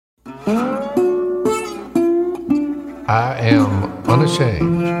I am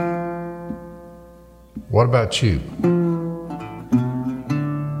unashamed. What about you?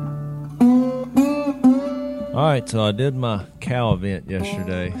 All right, so I did my cow event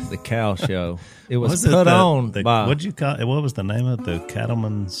yesterday, the cow show. It was put on by... What'd you call it? What was the name of it? The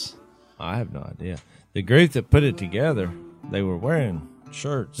Cattlemen's... I have no idea. The group that put it together, they were wearing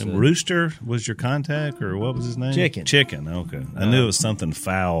shirts. And Rooster was your contact, or what was his name? Chicken, okay. I knew it was something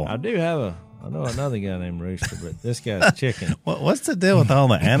foul. I know another guy named Rooster, but this guy's Chicken. What's the deal with all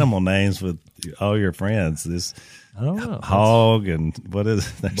the animal names with all your friends? This I don't know. Hog and what is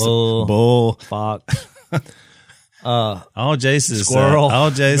it? Bull, fox. All Jase's squirrel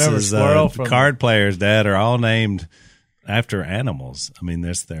card players, Dad, are all named after animals. I mean,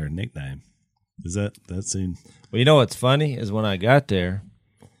 that's their nickname. Is that seem? Well, you know what's funny is when I got there,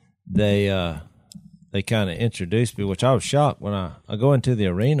 they kind of introduced me, which I was shocked when I go into the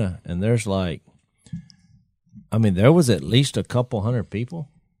arena and there's there was at least a couple hundred people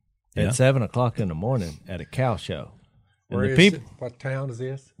at 7 o'clock in the morning at a cow show. Where is it? What town is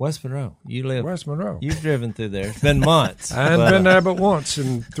this? West Monroe. You live West Monroe. You've driven through there. It's been months. I haven't been there but once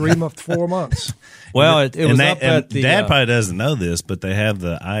in 4 months. Well, it was up at the... Dad probably doesn't know this, but they have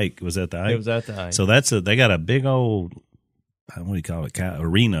the Ike. Was that the Ike? It was at the Ike. So they got a big old, what do you call it,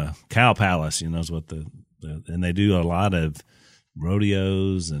 arena, cow palace, is what and they do a lot of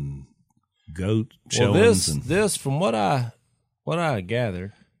rodeos and goat showings. Well, this from what I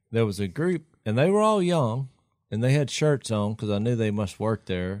gathered, there was a group, and they were all young, and they had shirts on because I knew they must work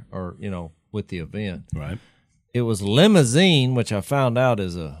there or, with the event. Right. It was limousine, which I found out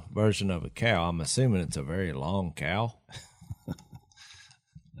is a version of a cow. I'm assuming it's a very long cow.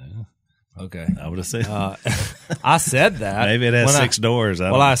 Yeah. Okay. I would have said. I said that. Maybe it has 6 doors.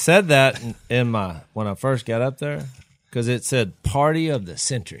 I said that when I first got up there because it said Party of the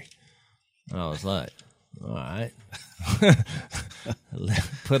Century. And I was like, all right.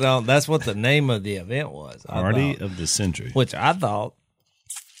 Put on. That's what the name of the event was. Party of the Century. Which I thought,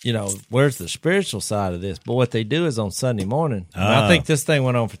 where's the spiritual side of this? But what they do is on Sunday morning, and I think this thing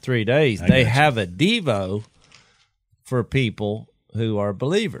went on for 3 days. They have a Devo for people who are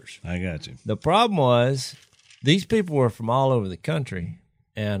believers. I got you. The problem was these people were from all over the country,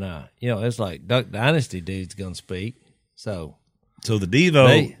 and it's like Duck Dynasty dude's going to speak. So the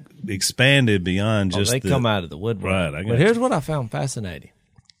Devo expanded beyond just they come out of the woodwork. Right, I got But here's what I found fascinating.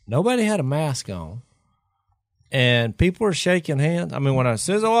 Nobody had a mask on, and people were shaking hands. I mean, as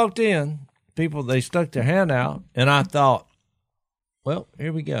soon as I walked in, they stuck their hand out, and I thought, well,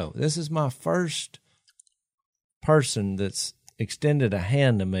 here we go. This is my first person that's extended a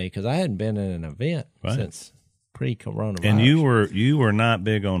hand to me because I hadn't been in an event since pre-coronavirus. And you were not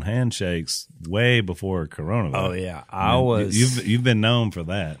big on handshakes way before coronavirus. Oh yeah, I was. You've been known for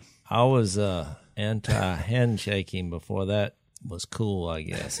that. I was anti-handshaking before that was cool, I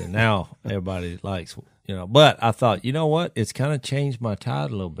guess, and now everybody likes But I thought, you know what? It's kind of changed my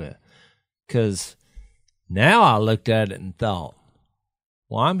tide a little bit because now I looked at it and thought,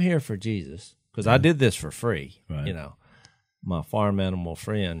 well, I'm here for Jesus because I did this for free. Right. My farm animal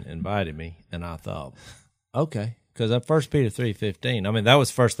friend invited me, and I thought, okay, because at 1 Peter 3:15, that was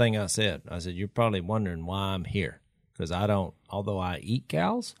the first thing I said. I said, you're probably wondering why I'm here because although I eat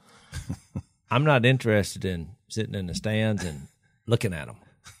cows, I'm not interested in sitting in the stands and looking at them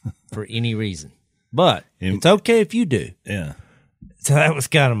for any reason. But it's okay if you do. Yeah. So that was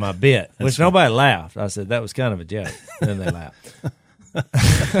kind of my bit, which nobody laughed. I said, that was kind of a joke. And then they laughed.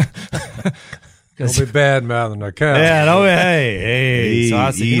 Don't be bad-mouthing a cow. Yeah, hey. So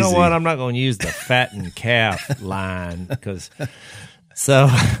I said, you know what? I'm not going to use the fattened calf line because. So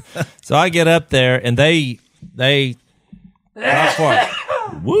I get up there and they.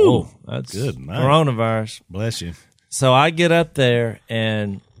 Woo, that's good. Man. Coronavirus. Bless you. So I get up there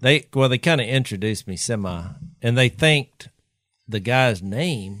and they kind of introduced me and they thanked the guy's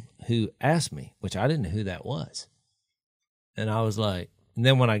name who asked me, which I didn't know who that was. And I was like, and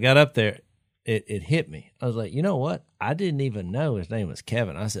then when I got up there, it hit me. I was like, you know what? I didn't even know his name was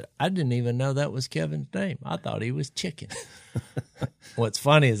Kevin. I said, I didn't even know that was Kevin's name. I thought he was Chicken. What's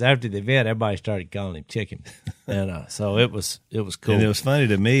funny is after the event, everybody started calling him Chicken. And so it was cool. And it was funny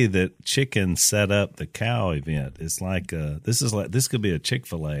to me that Chicken set up the cow event. It's like this could be a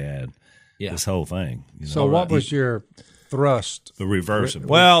Chick-fil-A ad. Yeah. This whole thing. So what was your thrust? The reverse of it.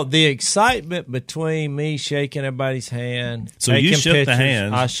 Well, the excitement between me shaking everybody's hand. So you shook pictures, the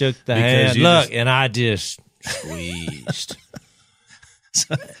hand. I shook the hand. Look, and I just squeezed.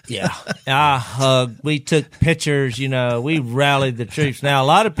 Yeah. I hugged. We took pictures, we rallied the troops. Now, a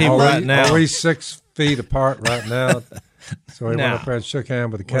lot of people now. Are we 6 feet apart right now? So he went up there and shook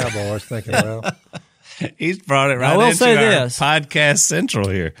hands with the Cowboys thinking, well. He's brought it right I will into say our this. podcast central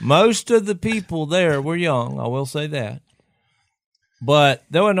here. Most of the people there were young. I will say that. But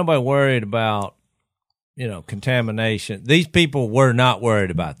there wasn't nobody worried about, contamination. These people were not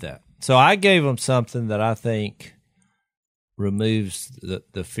worried about that. So I gave them something that I think removes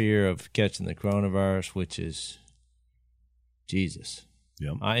the fear of catching the coronavirus, which is Jesus.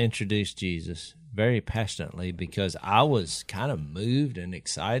 Yep. I introduced Jesus very passionately because I was kind of moved and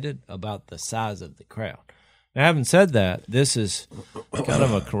excited about the size of the crowd. Now, having said that, this is kind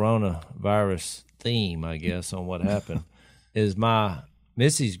of a coronavirus theme, I guess, on what happened, is my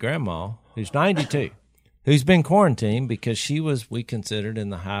Missy's grandma, who's 92, who's been quarantined because we considered in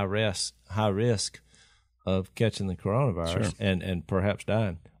the high risk of catching the coronavirus and perhaps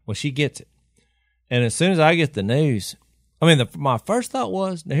dying. Well, she gets it. And as soon as I get the news, my first thought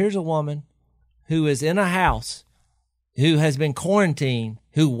was, now here's a woman who is in a house, who has been quarantined,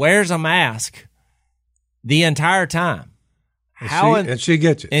 who wears a mask the entire time. And she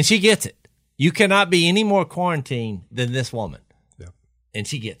gets it. And she gets it. You cannot be any more quarantined than this woman. Yeah. And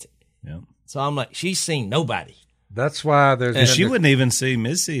she gets it. Yeah. So I'm like, she's seen nobody. That's why there's. And she wouldn't even see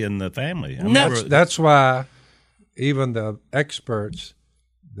Missy and the family. That's why even the experts,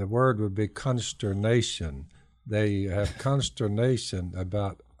 the word would be consternation. They have consternation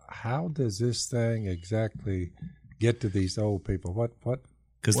about how does this thing exactly get to these old people? What?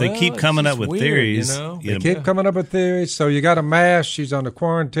 Because they keep coming up with weird, theories. They keep coming up with theories. So you got a mask. She's on the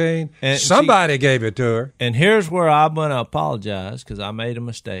quarantine. And somebody gave it to her. And here's where I'm going to apologize because I made a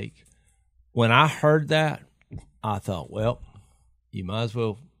mistake. When I heard that, I thought, well, you might as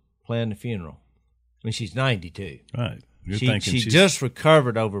well plan the funeral. She's 92. Right. She just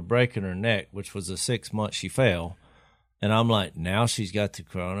recovered over breaking her neck, which was the 6 months she fell. And I'm like, now she's got the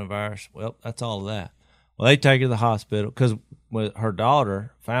coronavirus. Well, that's all of that. Well, they take her to the hospital because her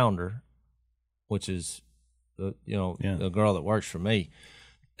daughter found her, which is, the girl that works for me.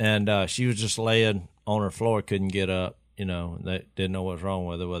 And she was just laying on her floor, couldn't get up. They didn't know what was wrong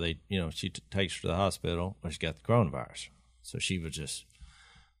with her. Well, she takes her to the hospital where she got the coronavirus. So she was just,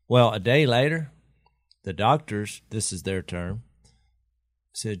 a day later, the doctors, this is their term,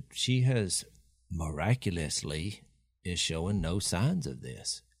 said she has miraculously is showing no signs of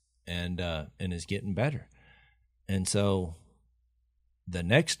this and is getting better. And so the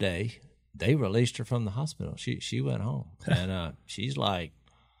next day, they released her from the hospital. She went home. And she's like,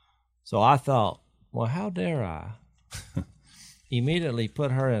 so I thought, well, how dare I immediately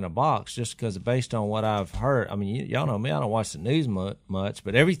put her in a box just because based on what I've heard. Y'all know me, I don't watch the news much,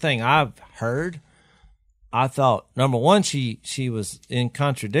 but everything I've heard, I thought, number one, she was in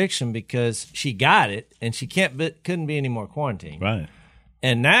contradiction because she got it and she couldn't be any more quarantined. Right.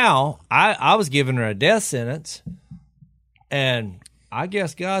 And now I was giving her a death sentence, and I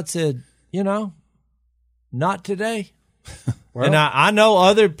guess God said, not today. Well, and I know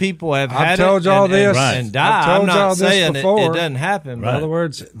other people have had it and died. I'm not saying it doesn't happen. In other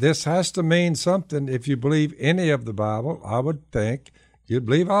words, this has to mean something. If you believe any of the Bible, I would think you'd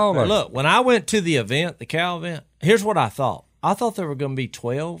believe all of it. Look, when I went to the event, the cow event, here's what I thought. I thought there were going to be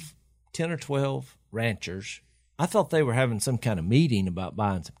 10 or 12 ranchers. I thought they were having some kind of meeting about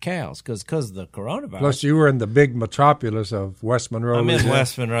buying some cows because of the coronavirus. Plus, you were in the big metropolis of West Monroe, I'm in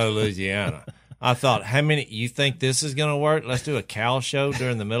West Monroe, Louisiana. I thought, you think this is going to work? Let's do a cow show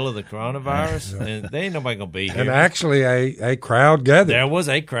during the middle of the coronavirus? And there ain't nobody going to be here. And actually, a crowd gathered. There was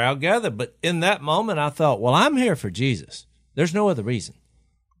a crowd gathered. But in that moment, I thought, well, I'm here for Jesus. There's no other reason.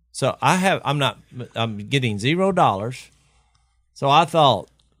 So I'm getting $0. So I thought,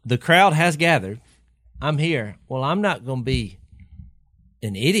 the crowd has gathered. I'm here. Well, I'm not going to be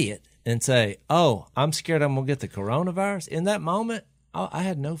an idiot and say, oh, I'm scared I'm going to get the coronavirus. In that moment, I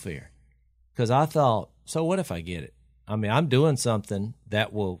had no fear. Because I thought, so what if I get it? I'm doing something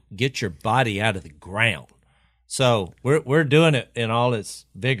that will get your body out of the ground. So we're doing it in all its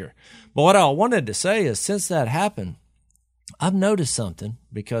vigor. But what I wanted to say is, since that happened, I've noticed something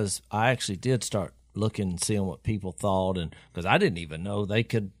because I actually did start looking and seeing what people thought, and because I didn't even know they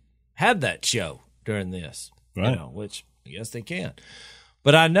could have that show during this, right? Which I guess they can.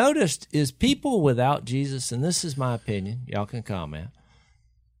 But I noticed is people without Jesus, and this is my opinion, y'all can comment.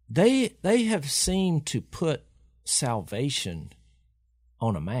 They have seemed to put salvation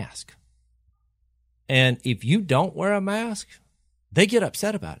on a mask. And if you don't wear a mask, they get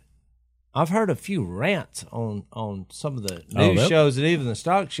upset about it. I've heard a few rants on some of the news shows and even the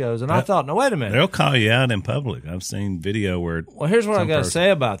stock shows, and I thought, no, wait a minute. They'll call you out in public. I've seen video where... Well, here's what I got to say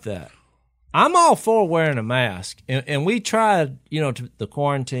about that. I'm all for wearing a mask, and we tried, the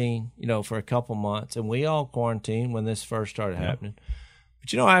quarantine, for a couple months, and we all quarantined when this first started happening.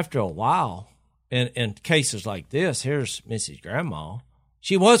 But, after a while, in cases like this, here's Mrs. Grandma.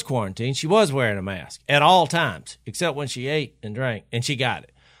 She was quarantined. She was wearing a mask at all times, except when she ate and drank, and she got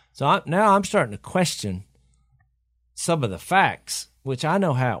it. So now I'm starting to question some of the facts, which I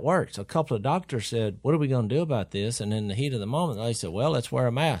know how it works. A couple of doctors said, what are we going to do about this? And in the heat of the moment, they said, well, let's wear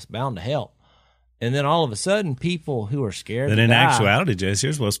a mask, bound to help. And then all of a sudden, people who are scared But to in die, actuality, Jase,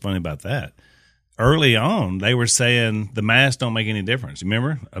 here's what's funny about that. Early on, they were saying the masks don't make any difference.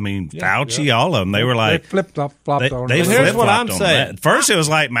 Remember? I mean, Fauci, all of them, they were like... They flip-flopped on They it. Here's what I'm flip-flopped on saying. that. First, it was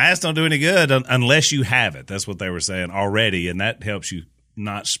like, masks don't do any good unless you have it. That's what they were saying already, and that helps you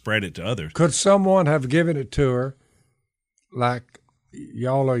not spread it to others. Could someone have given it to her, like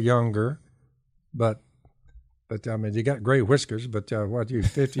y'all are younger, but I mean, you got gray whiskers, but what, you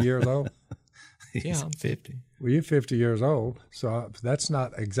 50 years old? Yeah, I'm 50. Well, you're 50 years old, so that's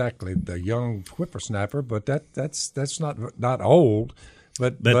not exactly the young whippersnapper, but that's not old.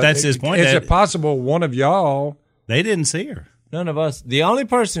 But that's his point. Is it possible one of y'all? They didn't see her. None of us. The only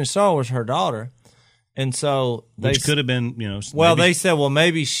person who saw was her daughter. And so Which could have been, well, maybe they said, well,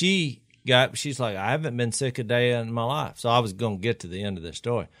 maybe she's like, I haven't been sick a day in my life. So I was going to get to the end of the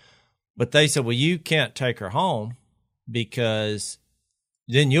story. But they said, well, you can't take her home because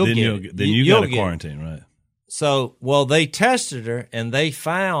then you'll get got a quarantine, right? So, well, they tested her and they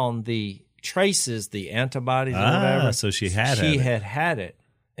found the traces, the antibodies or whatever. So she had it. it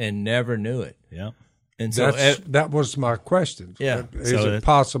and never knew it. Yeah. And so that was my question. Yeah. Is it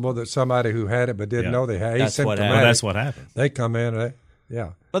possible that somebody who had it but didn't know they had it? That's what happened. Well, that's what happened. They come in,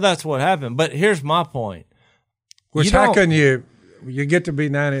 But that's what happened. But here's my point. How can you get to be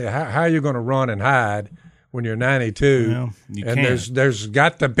 90? How are you going to run and hide when you're 92? Well, you and can't. there's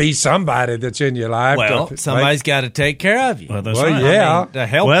got to be somebody that's in your life. Well, somebody's got to take care of you. Well, that's Well, right. yeah. I mean, to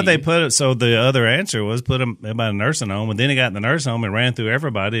help Well, you. they put it. So the other answer was put him in a nursing home, and then he got in the nursing home and ran through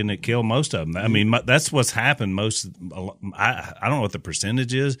everybody, and it killed most of them. I mean, that's what's happened. I don't know what the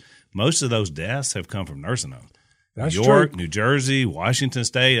percentage is. Most of those deaths have come from nursing homes. That's New York, true. New Jersey, Washington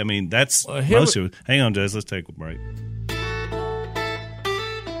State. I mean, that's here most of it. Hang on, Jase. Let's take a break.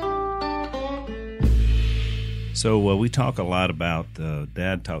 So we talk a lot about,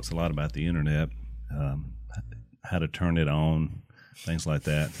 Dad talks a lot about the internet, how to turn it on, things like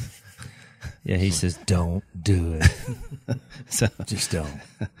that. Yeah, he says, don't do it. So Just don't.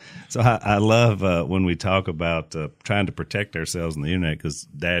 So I love when we talk about trying to protect ourselves on the internet, because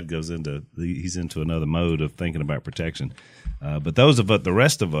Dad he's into another mode of thinking about protection. But the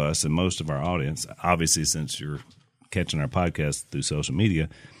rest of us and most of our audience, obviously since you're catching our podcast through social media,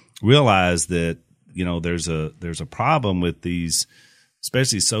 realize that there's a problem with these,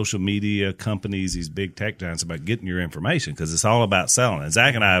 especially social media companies, these big tech giants, about getting your information, because it's all about selling. And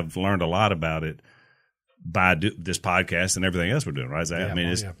Zach and I have learned a lot about it by this podcast and everything else we're doing, right, Zach? Yeah,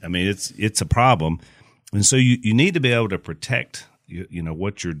 I mean, it's a problem, and so you need to be able to protect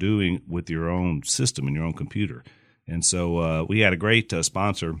what you're doing with your own system and your own computer. And so we had a great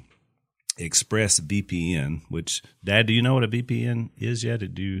sponsor, ExpressVPN, which, Dad, do you know what a VPN is yet?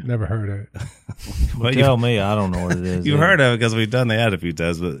 Did you Never heard of it. well, Tell me, I don't know what it is. you've heard of it because we've done the ad a few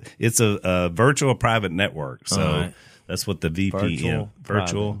times, but it's a virtual private network. So right. that's what the VPN,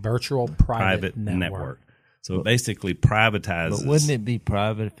 Virtual private network. So it basically privatizes. But wouldn't it be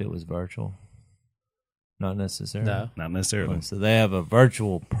private if it was virtual? Not necessarily. No. Not necessarily. So they have a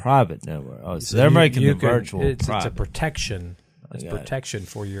virtual private network. Oh, so they're making the virtual It's private. a protection. It's got it. protection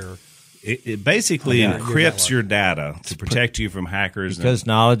for your. It basically Yeah, encrypts your data to protect you from hackers. Because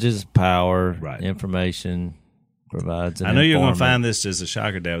knowledge is power. Right. Information provides an I know you're going to informant. find this as a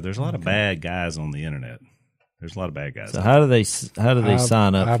shocker, Dad, but there's a lot of bad guys on the internet. There's a lot of bad guys. So how do they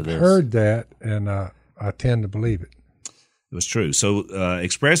sign up for this? I've heard that, and I tend to believe it. It was true. So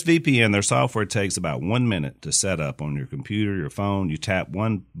ExpressVPN, their software takes about 1 minute to set up on your computer, your phone. You tap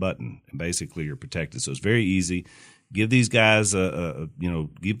one button, and basically you're protected. So it's very easy. Give these guys a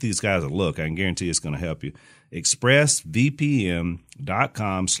look. I can guarantee it's going to help you.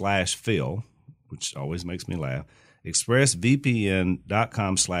 ExpressVPN.com/Phil, which always makes me laugh.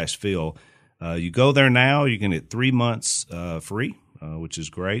 ExpressVPN.com/Phil. You go there now, you can get 3 months free, which is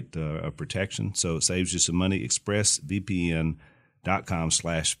great, of protection. So it saves you some money.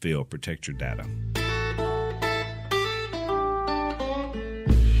 ExpressVPN.com/Phil. Protect your data.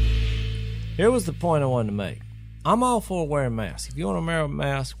 Here was the point I wanted to make. I'm all for wearing masks. If you want to wear a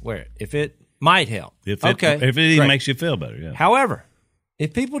mask, wear it. If it might help. If it even great. makes you feel better, yeah. However,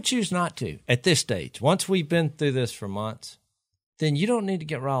 if people choose not to at this stage, once we've been through this for months, then you don't need to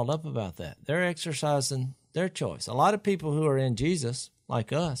get riled up about that. They're exercising their choice. A lot of people who are in Jesus,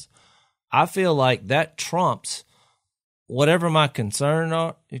 like us, I feel like that trumps whatever my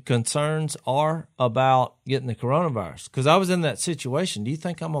concerns are about getting the coronavirus. Because I was in that situation. Do you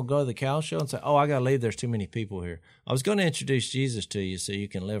think I'm going to go to the cow show and say, I got to leave, there's too many people here? I was going to introduce Jesus to you so you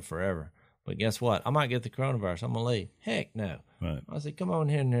can live forever. But guess what? I might get the coronavirus. I'm going to leave. Heck no. Right. I said, come on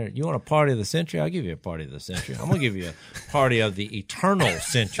in here. You want a party of the century? I'll give you a party of the century. I'm going to give you a party of the eternal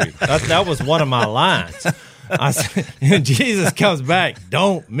century. That was one of my lines. I said, Jesus comes back,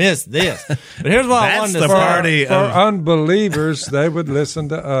 don't miss this. But here's what I wanted to say. For unbelievers, they would listen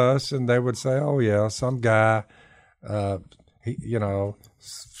to us and they would say, oh, yeah, some guy,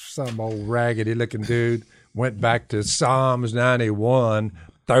 some old raggedy-looking dude went back to Psalms 91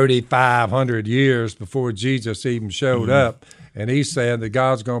 3,500 years before Jesus even showed up, and he's saying that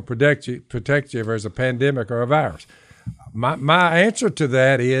God's going to protect you if there's a pandemic or a virus. My answer to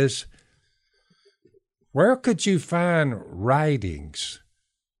that is, where could you find writings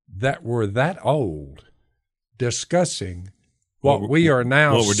that were that old discussing what we are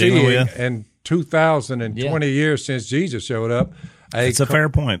now seeing in 2,020 years since Jesus showed up? It's a fair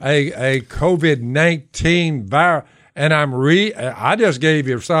point. A COVID-19 virus. And I just gave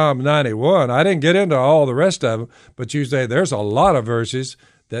you Psalm 91. I didn't get into all the rest of them, but you say there's a lot of verses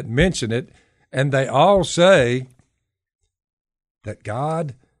that mention it, and they all say that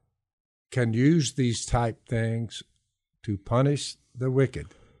God can use these type things to punish the wicked.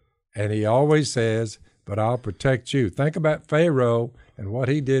 And he always says, but I'll protect you. Think about Pharaoh and what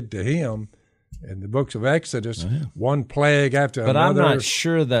he did to him in the books of Exodus, one plague after another. But I'm not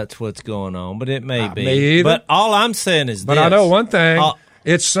sure that's what's going on, but it may be. Me either. But all I'm saying is But I know one thing.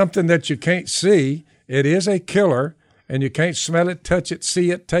 It's something that you can't see. It is a killer, and you can't smell it, touch it,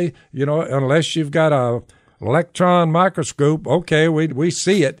 see it, taste, unless you've got a electron microscope. Okay, we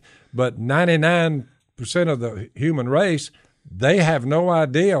see it, but 99% of the human race, they have no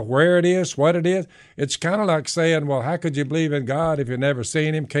idea where it is, what it is. It's kind of like saying, well, how could you believe in God if you've never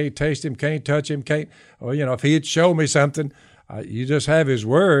seen him, can't taste him, can't touch him, if he'd show me something, you just have his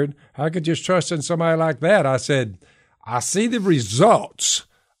word. How could you trust in somebody like that? I said, I see the results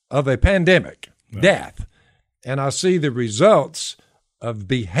of a pandemic, death, and I see the results of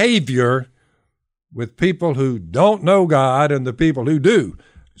behavior with people who don't know God and the people who do.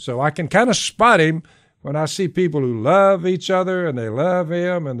 So I can kind of spot him when I see people who love each other and they love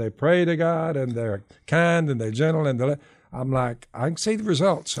him and they pray to God and they're kind and they're gentle I'm like, I can see the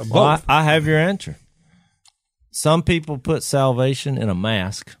results of both. I have your answer. Some people put salvation in a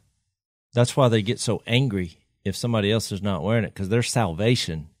mask. That's why they get so angry if somebody else is not wearing it, because their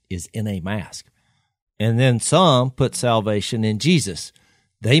salvation is in a mask. And then some put salvation in Jesus.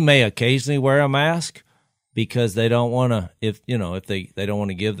 They may occasionally wear a mask because they don't want to, if they don't want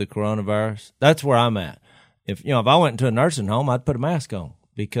to give the coronavirus. That's where I'm at. If I went into a nursing home, I'd put a mask on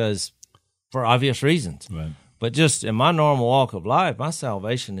because for obvious reasons. Right. But just in my normal walk of life, my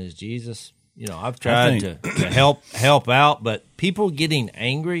salvation is Jesus. I've tried to help out, but people getting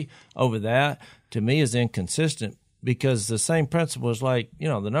angry over that to me is inconsistent, because the same principle is like,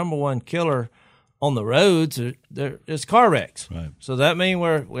 the number one killer on the roads is car wrecks. Right. So that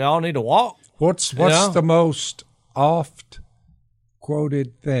means we all need to walk. What's the most oft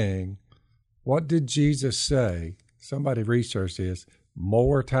quoted thing? What did Jesus say? Somebody researched this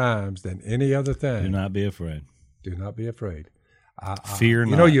more times than any other thing. Do not be afraid. Do not be afraid. Fear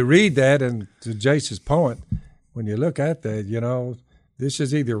not. You read that, and to Jase's point, when you look at that, this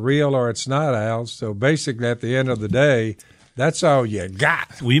is either real or it's not, Al. So basically, at the end of the day, that's all you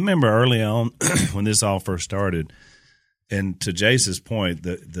got. Well, you remember early on when this all first started, and to Jase's point,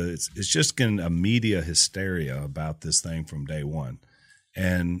 it's just getting a media hysteria about this thing from day one.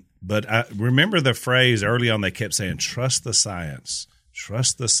 But I remember the phrase early on, they kept saying, trust the science.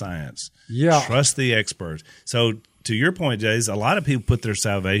 Trust the science. Yeah. Trust the experts. So to your point, Jase, a lot of people put their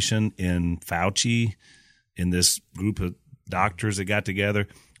salvation in Fauci, in this group of doctors that got together.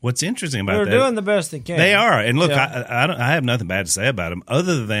 What's interesting about They're doing the best they can. They are. And look, I have nothing bad to say about them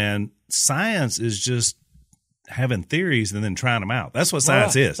other than science is just having theories and then trying them out. That's what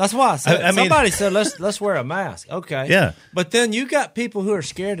science is. That's why I said somebody said let's wear a mask. Okay. Yeah. But then you got people who are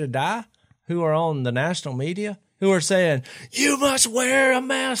scared to die, who are on the national media, who are saying, you must wear a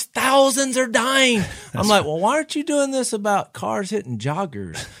mask. Thousands are dying. I'm like, well, why aren't you doing this about cars hitting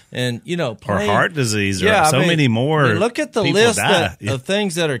joggers and, or heart disease or many more? Look at the list of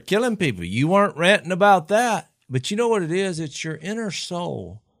things that are killing people. You weren't ranting about that, but you know what it is? It's your inner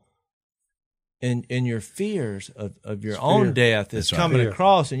soul and your fears of your own death is coming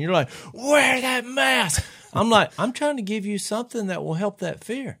across, and you're like, wear that mask. I'm like, I'm trying to give you something that will help that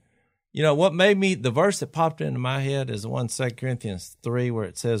fear. You know, what made me, the verse that popped into my head is the one 2 Corinthians 3 where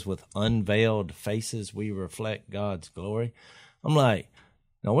it says, with unveiled faces we reflect God's glory. I'm like,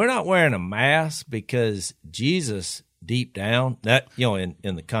 no, we're not wearing a mask because Jesus, deep down, that, you know,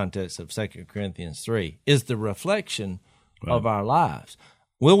 in the context of 2 Corinthians 3, is the reflection of our lives.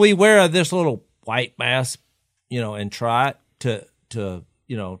 Will we wear this little white mask, you know, and try it to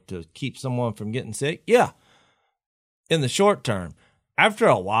keep someone from getting sick? Yeah, in the short term. After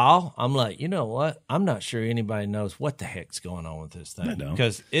a while, I'm like, you know what? I'm not sure anybody knows what the heck's going on with this thing,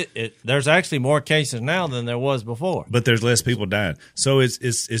 because there's actually more cases now than there was before. But there's less people dying. So it's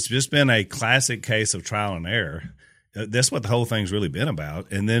just been a classic case of trial and error. That's what the whole thing's really been about.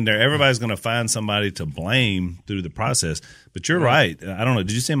 And then everybody's going to find somebody to blame through the process. But you're right. I don't know.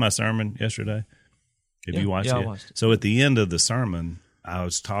 Did you see my sermon yesterday? Have you watched it? I watched it. So at the end of the sermon, I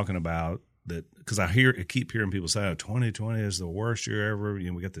was talking about that, because I keep hearing people say, 2020 is the worst year ever.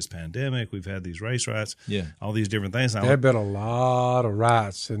 You know, we got this pandemic. We've had these race riots. Yeah. All these different things. There have been a lot of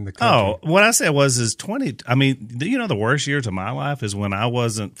riots in the country. Oh, what I said is 20. I mean, you know, the worst years of my life is when I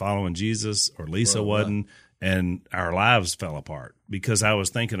wasn't following Jesus, or Lisa wasn't, and our lives fell apart because I was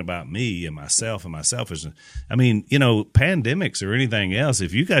thinking about me and myself and my selfishness. I mean, you know, pandemics or anything else,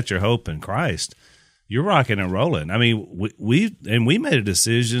 if you got your hope in Christ, you're rocking and rolling. I mean, we made a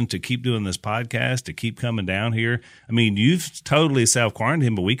decision to keep doing this podcast, to keep coming down here. I mean, you've totally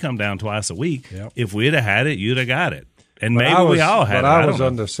self-quarantined, but we come down twice a week. Yep. If we'd have had it, you'd have got it. And But maybe we all had it. But I was don't know.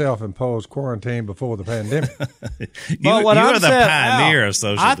 under self-imposed quarantine before the pandemic. You are the pioneer of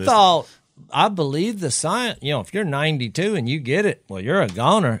social distancing. I believe the science. You know, if you're 92 and you get it, well, you're a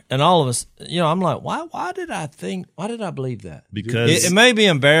goner. And all of us, you know, I'm like, why did I believe that? Because it may be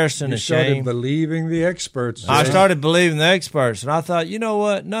embarrassing You and started shame. believing the experts. I started believing the experts, and I thought, you know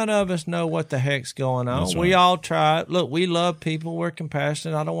what? None of us know what the heck's going on. That's right. We all try. Look, we love people. We're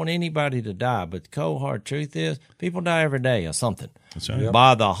compassionate. I don't want anybody to die. But the cold hard truth is, people die every day of something. That's right. Yep.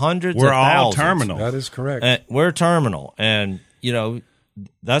 By the hundreds We're of all thousands. terminal. That is correct. And we're terminal. And, you know,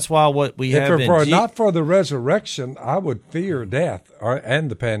 that's why what we have Not for the resurrection, I would fear death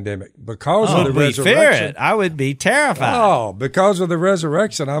and the pandemic because of the resurrection. Fear it. I would be terrified. Oh, because of the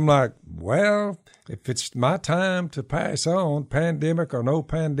resurrection, I'm like, well, if it's my time to pass on, pandemic or no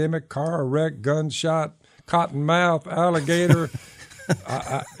pandemic, car wreck, gunshot, cottonmouth, alligator,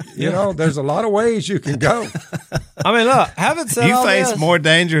 you know, there's a lot of ways you can go. I mean, look, haven't said You all face this. more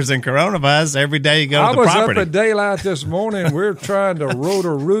dangers than coronavirus every day you go I to the was property. up at daylight this morning. We're trying to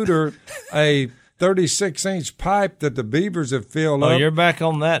rotor a 36-inch pipe that the beavers have filled up. You're back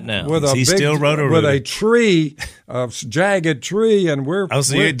on that now. With Is he still roto-rooter? with a tree, a jagged tree, and we're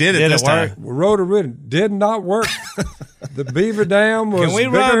you did it Did this it work? time. roto-rooter. Did not work. The beaver dam was Can we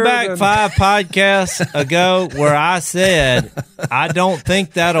bigger run back than, 5 podcasts ago where I said, I don't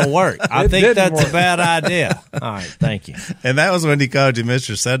think that'll work. I It think didn't that's work. a bad idea. All right, thank you. And that was when he called you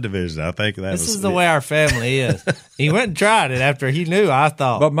Mr. Subdivision. I think that This was is the way our family is. He went and tried it after he knew. I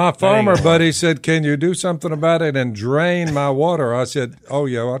thought. But my that ain't farmer gonna buddy said, "Can you do something about it and drain my water?" I said, "Oh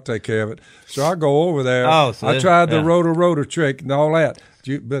yeah, I'll take care of it." So I go over there. Oh, so I tried the yeah. rotor trick and all that.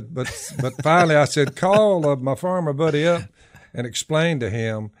 But finally, I said, "Call my farmer buddy up and explain to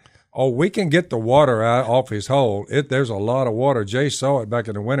him." Oh, we can get the water out off his hole. There's a lot of water. Jase saw it back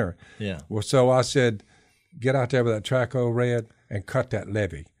in the winter. Yeah. Well, so I said, get out there with that Traco red and cut that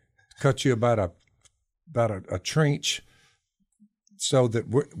levee. Cut you about a trench, so that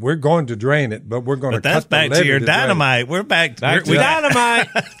we're going to drain it, but we're going But to that's cut the back levee to your to drain it. dynamite. We're back to Back to dynamite.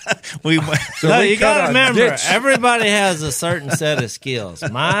 we No, we you cut got to a remember, ditch. everybody has a certain set of skills.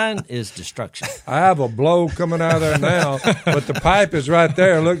 Mine is destruction. I have a blow coming out of there now, but the pipe is right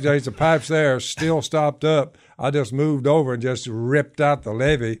there. Look, Jase, the pipe's there, still stopped up. I just moved over and just ripped out the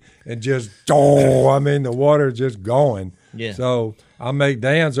levee and just, the water just going. Yeah. So I make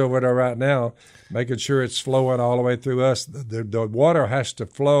Dan's over there right now, making sure it's flowing all the way through us. The water has to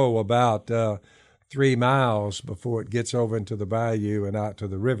flow about 3 miles before it gets over into the bayou and out to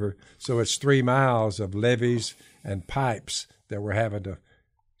the river. So it's 3 miles of levees and pipes that we're having to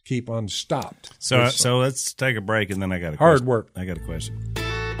keep unstopped. So let's take a break, and then I got a Hard question. work. I got a question.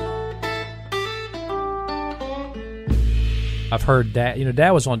 I've heard Dad. You know,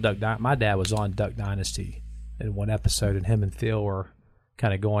 Dad was on my dad was on Duck Dynasty in one episode, and him and Phil were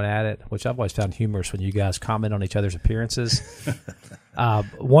kind of going at it, which I've always found humorous when you guys comment on each other's appearances.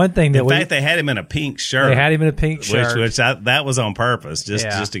 One thing that In fact, they had him in a pink shirt. they had him in a pink shirt. Which that was on purpose,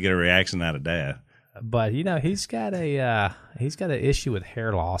 just to get a reaction out of Dad. But he's got an issue with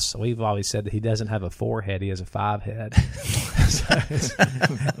hair loss. We've always said that he doesn't have a 4-head; he has a 5-head.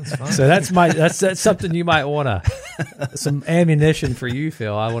 So that's something you might want to some ammunition for you,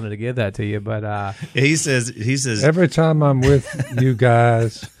 Phil. I wanted to give that to you, but he says every time I'm with you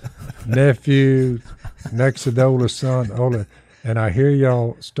guys, nephew, next to the oldest son, and I hear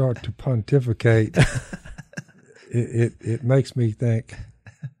y'all start to pontificate, it makes me think.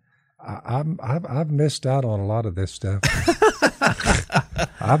 I've missed out on a lot of this stuff.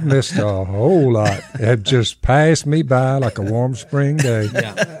 I've missed a whole lot. It just passed me by like a warm spring day.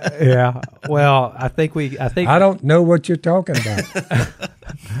 Yeah. Well, I think I don't know what you're talking about.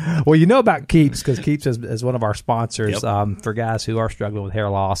 Well, you know about Keeps because Keeps is one of our sponsors for guys who are struggling with hair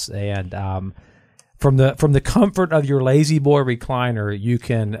loss, and from the comfort of your Lazy Boy recliner, you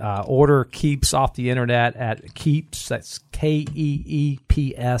can order Keeps off the internet at Keeps. That's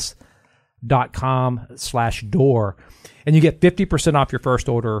KEEPS.com/door, and you get 50% off your first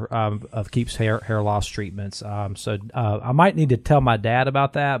order of Keeps hair loss treatments. So I might need to tell my dad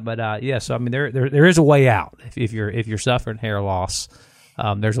about that, but So I mean, there is a way out if you're suffering hair loss.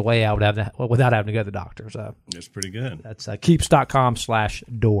 There's a way out without having to go to the doctor. So that's pretty good. That's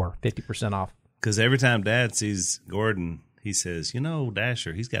Keeps.com/door, 50% off. Because every time Dad sees Gordon, he says,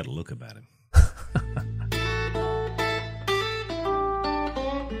 Dasher, he's got a look about him.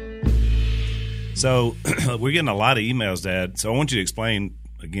 So we're getting a lot of emails, Dad. So I want you to explain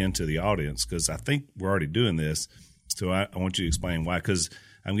again to the audience, because I think we're already doing this. So I want you to explain why, because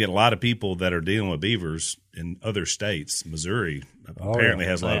I'm getting a lot of people that are dealing with beavers in other states. Missouri apparently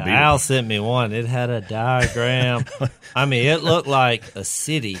has a lot of beavers. Al sent me one. It had a diagram. I mean, it looked like a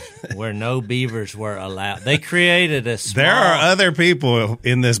city where no beavers were allowed. They created a small... There are other people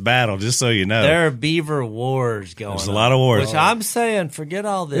in this battle, just so you know. There are beaver wars going on. There's a lot of wars. Which I'm saying, forget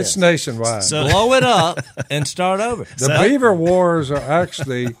all this. It's nationwide. So blow it up and start over. The beaver wars are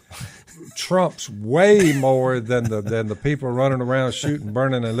actually... trumps way more than the people running around shooting,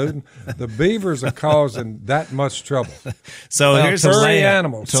 burning, and looting. The beavers are causing that much trouble. So here's the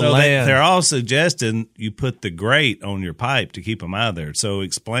animals. So they're all suggesting you put the grate on your pipe to keep them out of there. So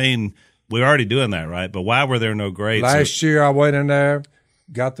explain. We're already doing that, right? But why were there no grates? Last year I went in there,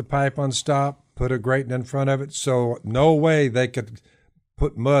 got the pipe unstopped, put a grate in front of it, so no way they could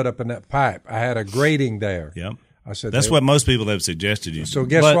put mud up in that pipe. I had a grating there. Yep. I said that's what most people have suggested you do. So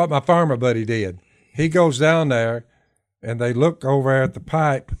guess what my farmer buddy did? He goes down there, and they look over at the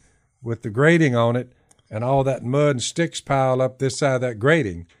pipe with the grating on it, and all that mud and sticks pile up this side of that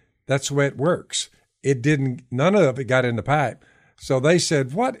grating. That's the way it works. None of it got in the pipe. So they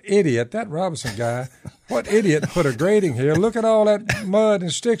said, what idiot, that Robinson guy, what idiot put a grating here? Look at all that mud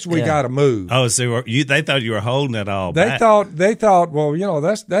and sticks we got to move. Oh, so they thought you were holding it all back. They thought, well,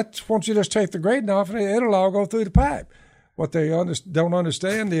 that's why don't you just take the grating off and it'll all go through the pipe. What they don't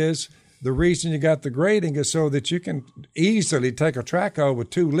understand is the reason you got the grating is so that you can easily take a track hoe with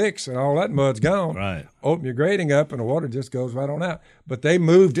 2 licks and all that mud's gone. Right. Open your grating up and the water just goes right on out. But they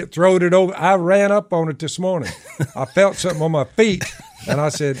moved it, throwed it over. I ran up on it this morning. I felt something on my feet, and I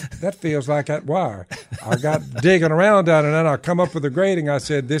said, that feels like that wire. I got digging around down, and then I come up with the grating. I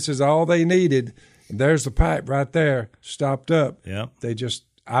said, this is all they needed. And there's the pipe right there, stopped up. Yep.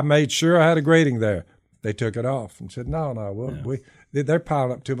 I made sure I had a grating there. They took it off and said, they're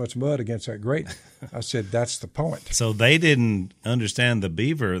piling up too much mud against that grating. I said, that's the point. So they didn't understand the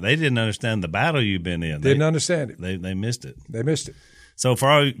beaver. They didn't understand the battle you've been in. Didn't understand it. They missed it. They missed it. So for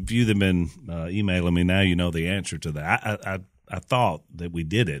all of you that have been emailing me now, you know the answer to that. I thought that we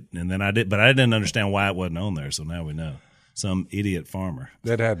did it, and then I did, but I didn't understand why it wasn't on there. So now we know. Some idiot farmer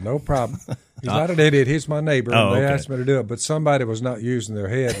that had no problem. He's not an idiot. He's my neighbor. Oh, they asked me to do it, but somebody was not using their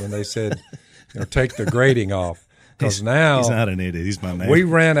head when they said, take the grating off. Because now he's not an idiot. He's my neighbor. We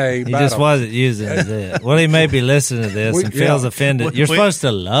ran He just wasn't using his head. Well, he may be listening to this and feels offended. You're supposed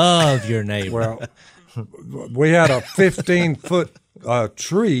to love your neighbor. Well, we had a 15-foot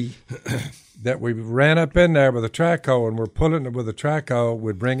tree that we ran up in there with a track hoe, and we're pulling it with a track hoe.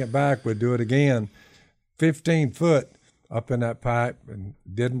 We'd bring it back. We'd do it again. 15 foot up in that pipe and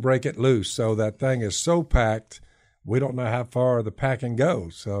didn't break it loose. So that thing is so packed, we don't know how far the packing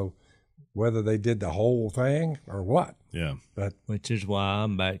goes. So whether they did the whole thing or what. Yeah. But which is why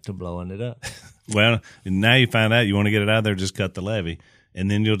I'm back to blowing it up. Well, now you find out you want to get it out of there, just cut the levee,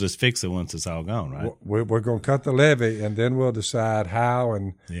 and then you'll just fix it once it's all gone, right? We're going to cut the levee, and then we'll decide how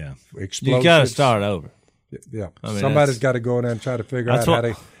and explosives. You got to start over. Yeah. I mean, somebody's got to go in there and try to figure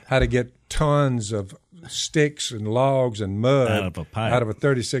out how to get tons of sticks and logs and mud out of a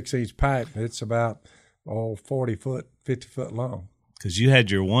 36-inch pipe. It's about 40 foot, 50 foot long. Because you had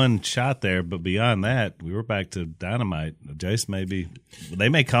your one shot there, but beyond that, we were back to dynamite. Jase, they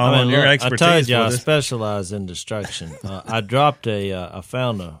may call on your expertise. I told you I specialize in destruction. I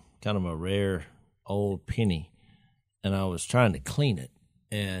found a kind of a rare old penny, and I was trying to clean it,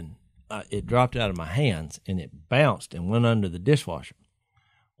 and it dropped out of my hands, and it bounced and went under the dishwasher.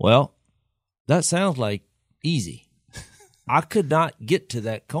 Well, that sounds like easy. I could not get to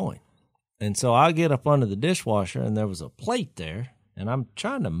that coin. And so I get up under the dishwasher, and there was a plate there, and I'm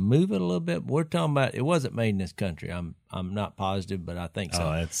trying to move it a little bit. We're talking about it wasn't made in this country. I'm not positive, but I think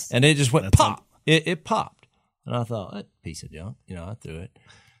so. And it just went pop. It popped. And I thought, that piece of junk. I threw it.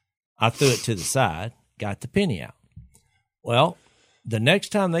 I threw it to the side, got the penny out. Well, the next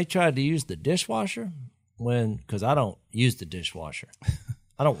time they tried to use the dishwasher, because I don't use the dishwasher.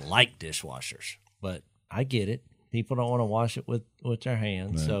 I don't like dishwashers, but I get it. People don't want to wash it with their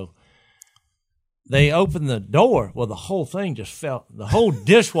hands. Right. So they opened the door. Well, the whole thing just fell. The whole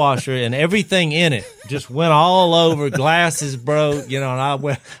dishwasher and everything in it just went all over. Glasses broke, and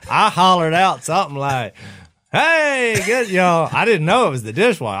I hollered out something like, "Hey, good, I didn't know it was the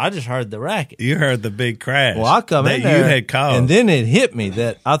dishwasher. I just heard the racket." You heard the big crash. Well, I come in there, you had caused. And then it hit me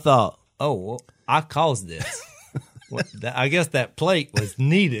that I thought, oh, well, I caused this. I guess that plate was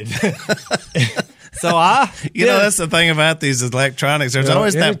needed. So that's the thing about these electronics. There's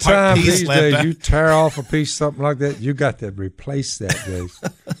always that piece left out. You tear off a piece, something like that, you got to replace that, Jase.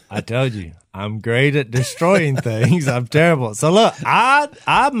 I told you, I'm great at destroying things. I'm terrible. So look,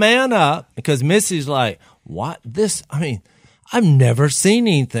 I man up because Missy's like, what? This? I mean, I've never seen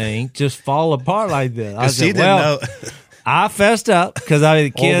anything just fall apart like this. I said, know. I fessed up because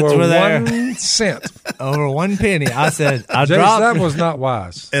the kids were there. 1 cent. Over 1 penny. I said, I Jase, dropped. That was not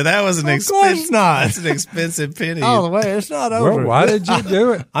wise. And that was an expensive. Of course not. That's an expensive penny. Oh, wait, it's not over. Well, why did you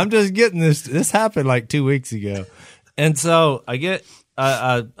do it? I'm just getting this. This happened like 2 weeks ago. And so I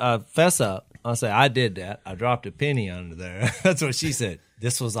fess up. I say, I did that. I dropped a penny under there. That's what she said.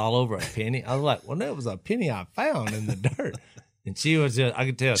 This was all over a penny. I was like, well, that was a penny I found in the dirt. And she was just, I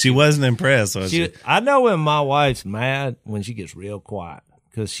could tell. She wasn't impressed, was she? I know when my wife's mad, when she gets real quiet,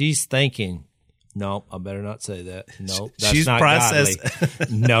 because she's thinking, nope, I better not say that. Nope, that's she's not godly.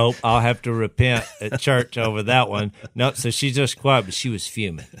 Nope, I'll have to repent at church over that one. Nope, so she's just quiet, but she was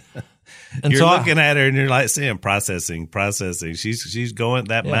fuming. And you're looking at her and you're like saying processing. She's going,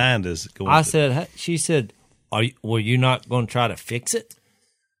 that mind is going. I said, hey, she said, were you not going to try to fix it?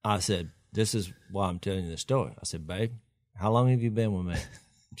 I said, this is why I'm telling you the story. I said, babe, how long have you been with me?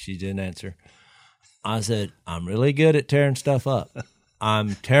 She didn't answer. I said, I'm really good at tearing stuff up.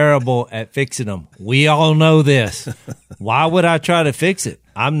 I'm terrible at fixing them. We all know this. Why would I try to fix it?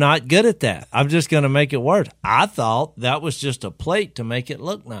 I'm not good at that. I'm just going to make it worse. I thought that was just a plate to make it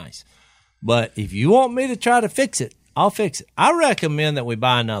look nice. But if you want me to try to fix it, I'll fix it. I recommend that we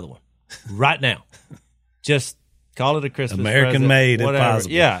buy another one right now. Just call it a Christmas American present, made, whatever. if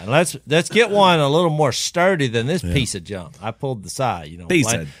possible. Yeah, let's get one a little more sturdy than this piece of junk. I pulled the side,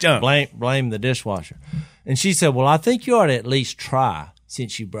 Piece of junk. Blame the dishwasher. And she said, well, I think you ought to at least try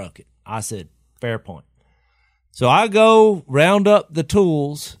since you broke it. I said, fair point. So I go round up the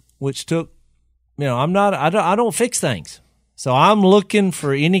tools, which took, I don't fix things. So I'm looking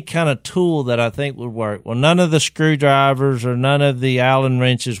for any kind of tool that I think would work. Well, none of the screwdrivers or none of the Allen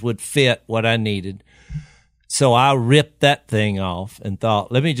wrenches would fit what I needed. So I ripped that thing off and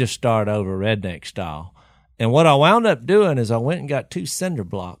thought, let me just start over redneck style. And what I wound up doing is I went and got 2 cinder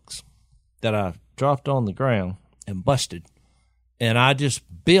blocks that I dropped on the ground and busted. And I just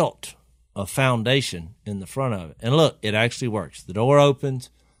built a foundation in the front of it. And look, it actually works. The door opens.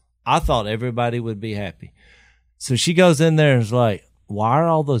 I thought everybody would be happy. So she goes in there and is like, why are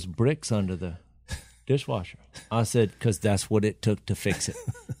all those bricks under the dishwasher? I said, because that's what it took to fix it.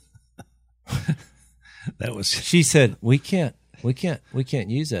 She said, we can't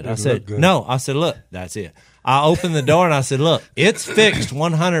use that. I said, no. I said, look, that's it. I opened the door and I said, look, it's fixed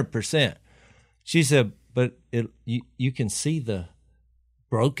 100%. She said, but you can see the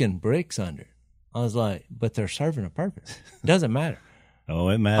broken bricks under it. I was like, but they're serving a purpose. It doesn't matter. Oh,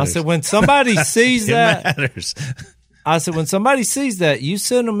 it matters. I said, when somebody sees that, it matters. I said, when somebody sees that, you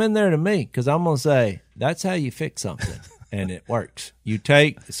send them in there to me because I'm going to say, that's how you fix something. And it works. You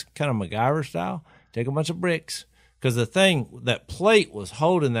take, it's kind of MacGyver style, take a bunch of bricks. Because that plate was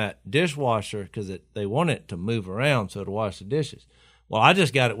holding that dishwasher because they want it to move around so to wash the dishes. Well, I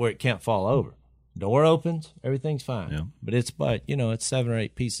just got it where it can't fall over. Door opens, everything's fine. Yeah. But it's 7 or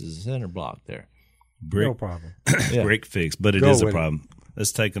 8 pieces of cinder block there. Brick, no problem. Yeah. Brick fix, but it is a problem.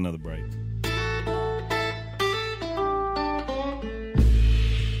 Let's take another break.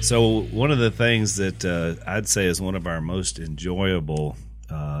 So one of the things that I'd say is one of our most enjoyable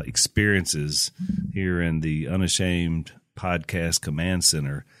experiences here in the Unashamed Podcast Command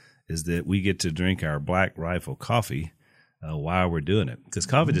Center is that we get to drink our Black Rifle coffee while we're doing it, because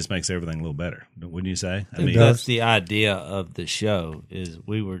coffee just makes everything a little better, wouldn't you say? I mean, that's the idea of the show, is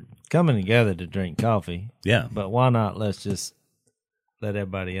we were coming together to drink coffee. Yeah. But why not let's just let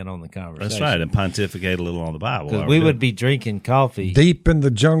everybody in on the conversation? That's right, and pontificate a little on the Bible. Because we would be drinking coffee. Deep in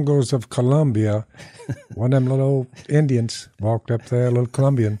the jungles of Colombia, one of them little old Indians walked up there, a little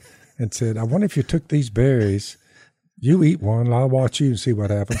Colombian, and said, I wonder if you took these berries, you eat one, I'll watch you and see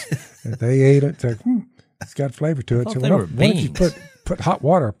what happens. And they ate it. Said, it's got flavor to it. I So thought they were what if you beans. put hot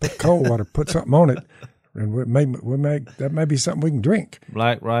water, put cold water, put something on it, and that may be something we can drink.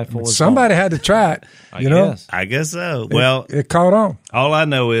 Black Rifle was Somebody had to try it, I you know. guess. I guess so. Well, It caught on. all I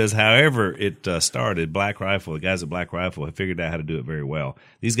know is, however it started, Black Rifle, the guys at Black Rifle have figured out how to do it very well.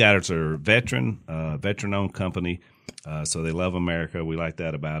 These guys are veteran-owned company, so they love America. We like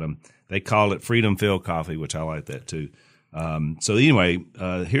that about them. They call it Freedom Filled Coffee, which I like that too. So anyway,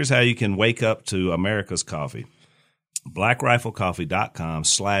 here's how you can wake up to America's coffee.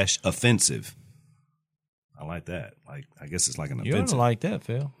 BlackRifleCoffee.com/offensive. I like that. Like, I guess it's like an You offensive. don't like that,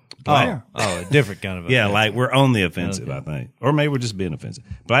 Phil. Black- Oh, a different kind of Yeah, offense. like we're on the offensive, Okay. I think. Or maybe we're just being offensive.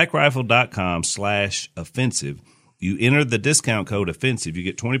 BlackRifle.com/offensive. You enter the discount code offensive. You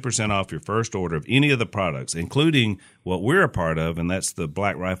get 20% off your first order of any of the products, including what we're a part of, and that's the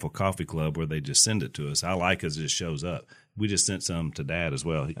Black Rifle Coffee Club, where they just send it to us. I like it just shows up. We just sent some to Dad as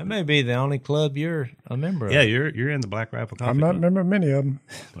well. That may be the only club you're a member of. Yeah, you're in the Black Rifle Coffee I'm not Club. remember many of them.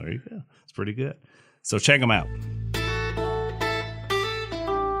 There you go. It's pretty good. So check them out.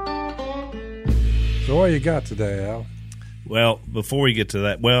 So what you got today, Al? Well, before we get to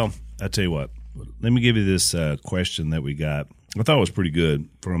that, I tell you what. Let me give you this question that we got. I thought it was pretty good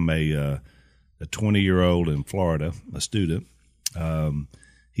from a 20-year-old in Florida, a student.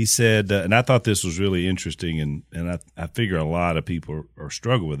 He said, and I thought this was really interesting, and I figure a lot of people are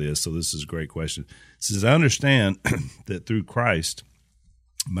struggle with this, so this is a great question. It says, I understand that through Christ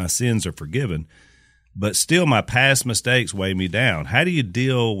my sins are forgiven, but still my past mistakes weigh me down. How do you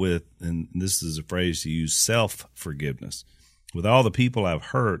deal with, and this is a phrase to use, self-forgiveness? With all the people I've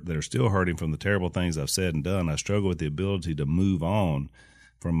hurt that are still hurting from the terrible things I've said and done, I struggle with the ability to move on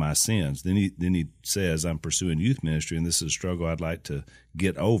from my sins. Then he says, I'm pursuing youth ministry, and this is a struggle I'd like to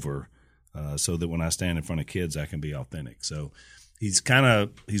get over so that when I stand in front of kids, I can be authentic. So he's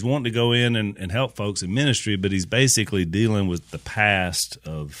wanting to go in and help folks in ministry, but he's basically dealing with the past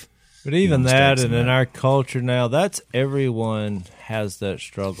of. But even that, mistakes and and in that. our culture now, that's everyone has that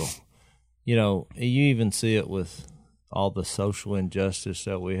struggle. You know, you even see it with all the social injustice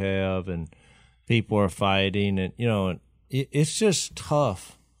that we have, and people are fighting, and it's just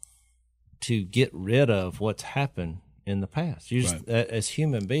tough to get rid of what's happened in the past. You just, as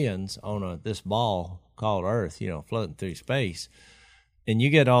human beings on this ball called Earth, floating through space, and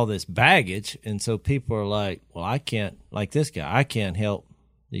you get all this baggage, and so people are like, well, I can't, like this guy, I can't help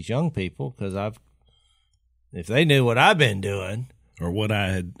these young people because if they knew what I've been doing, or what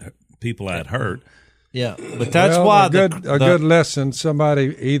people I'd hurt. yeah. But that's Well, why a good lesson.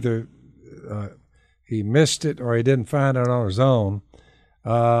 Somebody either he missed it or he didn't find it on his own.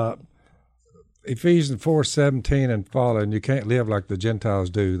 Ephesians 4:17 and following. You can't live like the Gentiles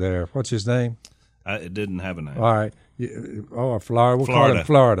do. There. What's his name? It didn't have a name. All right. Florida. We'll call him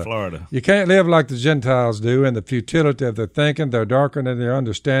Florida. Florida. You can't live like the Gentiles do in the futility of their thinking. They're darkened in their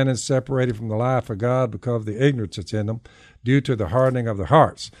understanding, separated from the life of God because of the ignorance that's in them due to the hardening of their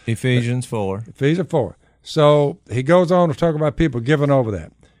hearts. Ephesians 4. Ephesians 4. So he goes on to talk about people giving over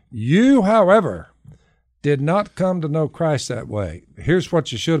that. You, however, did not come to know Christ that way. Here's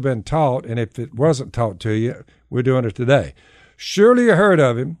what you should have been taught, and if it wasn't taught to you, we're doing it today. Surely you heard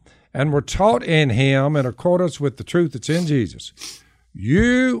of him and were taught in him in accordance with the truth that's in Jesus.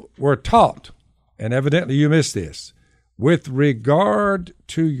 You were taught, and evidently you missed this, with regard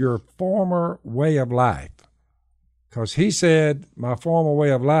to your former way of life. Because he said, my former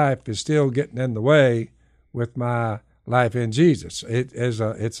way of life is still getting in the way with my life in Jesus.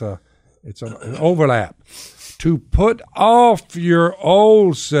 It's an overlap. To put off your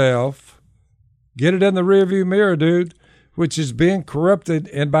old self, get it in the rearview mirror, dude, which is being corrupted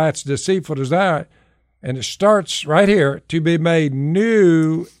and by its deceitful desire. And it starts right here, to be made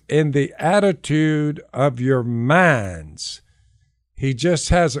new in the attitude of your minds. He just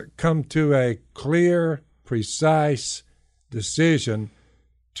hasn't come to a clear, precise decision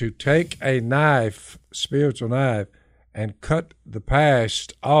to take a knife, spiritual knife, and cut the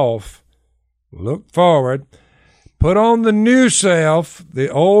past off, look forward. Put on the new self. The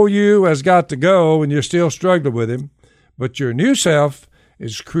old you has got to go, and you're still struggling with him. But your new self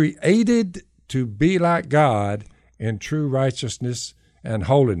is created to be like God in true righteousness and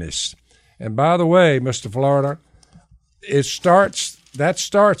holiness. And by the way, Mr. Florida, that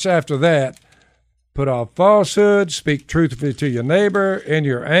starts after that. Put off falsehood, speak truthfully to your neighbor. In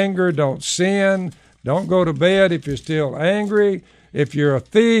your anger, don't sin. Don't go to bed if you're still angry. If you're a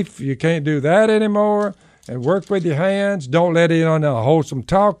thief, you can't do that anymore. And work with your hands. Don't let any unwholesome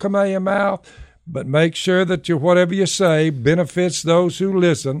talk come out of your mouth, but make sure that whatever you say benefits those who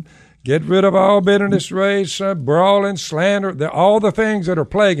listen. Get rid of all bitterness, rage, brawling, slander, all the things that are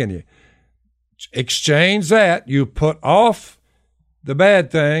plaguing you. Exchange that. You put off the bad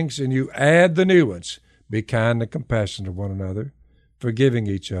things and you add the new ones. Be kind and compassionate to one another, forgiving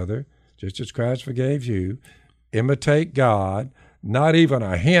each other, just as Christ forgave you. Imitate God. Not even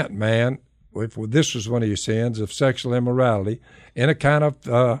a hint, man. If this was one of your sins of sexual immorality, any kind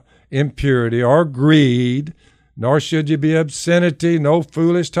of impurity or greed, nor should you be obscenity, no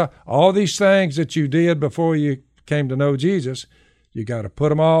foolish talk. All these things that you did before you came to know Jesus, you got to put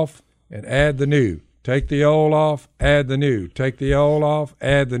them off and add the new. Take the old off, add the new. Take the old off,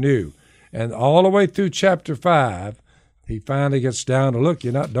 add the new. And all the way through chapter 5, he finally gets down to, look,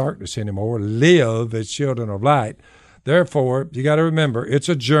 you're not darkness anymore. Live as children of light. Therefore, you got to remember, it's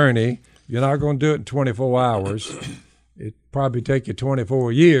a journey. You're not going to do it in 24 hours. It probably take you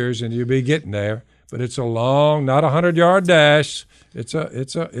 24 years, and you'll be getting there. But it's a long, not 100-yard dash. It's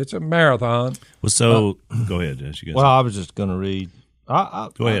a marathon. Well, so go ahead, Jase. Well, I was just going to read.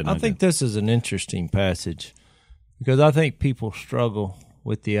 Go ahead. I think this is an interesting passage because I think people struggle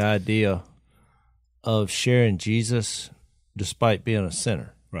with the idea of sharing Jesus despite being a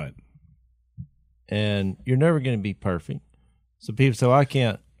sinner. Right. And you're never going to be perfect. So people say, I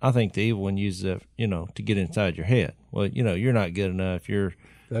can't. I think the evil one uses it, to get inside your head. Well, you're not good enough. You're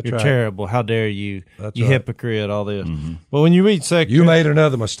right. Terrible. How dare you? That's you right. Hypocrite, all this. Mm-hmm. But when you read you made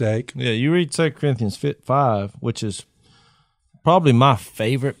another mistake. Yeah, you read 2 Corinthians 5, which is probably my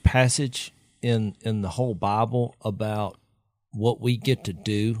favorite passage in the whole Bible about what we get to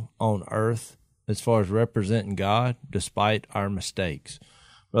do on earth as far as representing God despite our mistakes.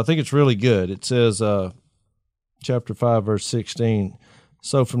 But I think it's really good. It says, chapter 5, verse 16,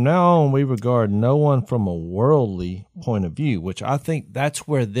 so from now on we regard no one from a worldly point of view, which I think that's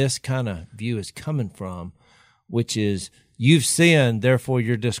where this kind of view is coming from, which is you've sinned, therefore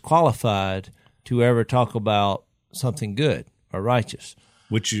you're disqualified to ever talk about something good or righteous.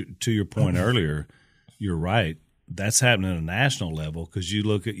 Which, to your point earlier, you're right. That's happening at a national level because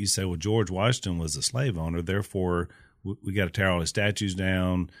you say, well, George Washington was a slave owner, therefore we got to tear all his statues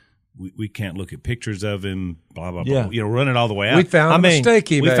down. We can't look at pictures of him, blah, blah, blah. Yeah. Run it all the way out. We found a mistake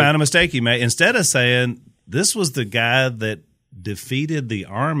he made. We found a mistake he made. Instead of saying, this was the guy that defeated the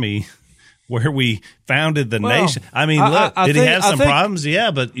army where we founded the nation. I mean, did he have some problems?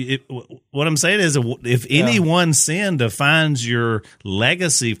 Yeah, but what I'm saying is if any one sin defines your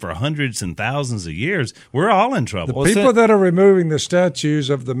legacy for hundreds and thousands of years, we're all in trouble. The people that are removing the statues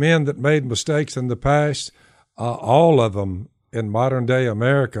of the men that made mistakes in the past, all of them in modern-day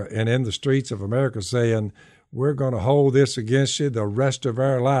America and in the streets of America saying, we're going to hold this against you the rest of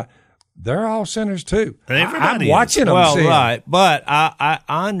our life. They're all sinners too. I'm watching them sin. Right, but I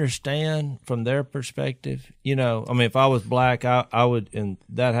understand from their perspective. If I was black, I would, and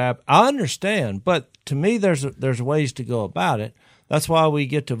that happened. I understand, but to me, there's ways to go about it. That's why we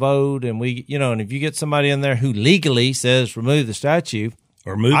get to vote, and and if you get somebody in there who legally says remove the statue.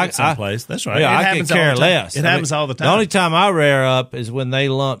 Or move it someplace. That's right. Yeah, I could care less. It happens all the time. The only time I rear up is when they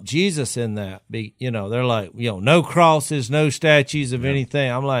lump Jesus in that. They're like, no crosses, no statues of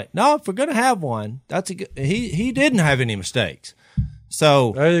anything. I'm like, no, if we're going to have one, that's a good. He didn't have any mistakes.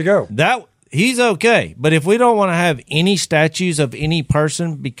 So there you go. He's okay. But if we don't want to have any statues of any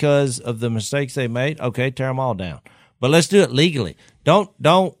person because of the mistakes they made, okay, tear them all down. But let's do it legally.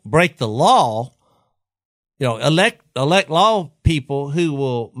 Don't break the law. Elect law people who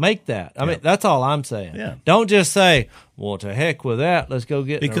will make that. I mean, that's all I'm saying. Yeah. Don't just say, well, to heck with that. Let's go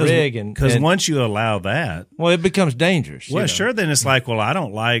get in a rig. Because once you allow that. Well, it becomes dangerous. Well, sure, then it's like, well, I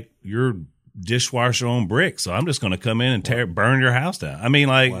don't like your dishwasher on brick, so I'm just going to come in and burn your house down. I mean,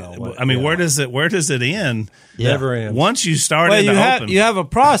 where does it end? Never ends. Once you start you have a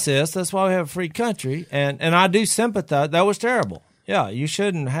process. That's why we have a free country. And I do sympathize. That was terrible. Yeah,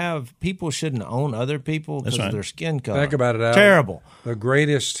 people shouldn't own other people because of their skin color. Think about it, Al. Terrible. The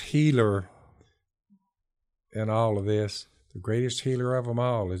greatest healer in all of this, the greatest healer of them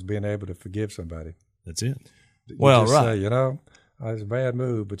all is being able to forgive somebody. That's it. Say, It's a bad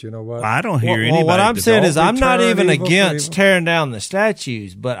move, but you know what? I don't hear anybody. Well, what I'm saying is, I'm not return even evil for against evil. tearing down the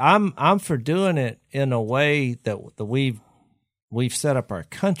statues, but I'm for doing it in a way that we've set up our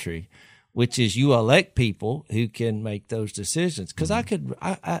country, which is you elect people who can make those decisions. Because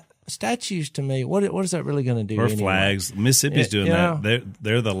statues to me, what is that really going to do? Or anyway? flags. Mississippi's doing you that. know?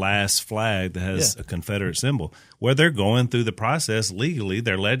 They're the last flag that has a Confederate symbol, where they're going through the process legally,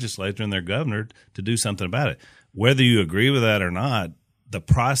 their legislature and their governor, to do something about it. Whether you agree with that or not, the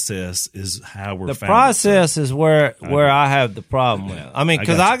process is how we're. The founded. process is where I have the problem with. I mean,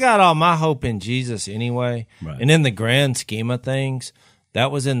 because got I got all my hope in Jesus anyway, Right. and in the grand scheme of things, that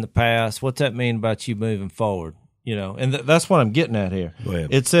was in the past. What's that mean about you moving forward? You know, and that's what I'm getting at here. Go ahead.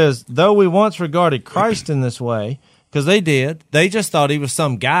 It says, though we once regarded Christ in this way, because they did, they just thought he was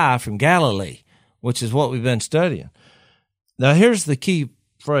some guy from Galilee, which is what we've been studying. Now, here's the key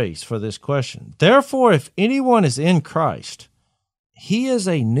phrase for this question. Therefore, if anyone is in Christ, he is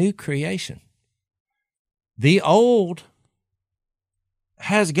a new creation. The old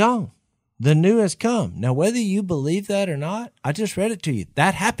has gone. The new has come. Now, whether you believe that or not, I just read it to you.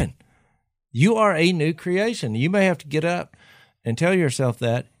 That happened. You are a new creation. You may have to get up and tell yourself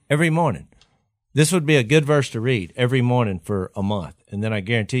that every morning. This would be a good verse to read every morning for a month. And then I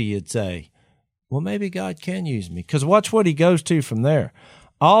guarantee you'd say, well, maybe God can use me. Because watch what he goes to from there.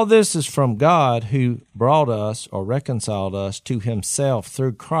 All this is from God, who brought us or reconciled us to himself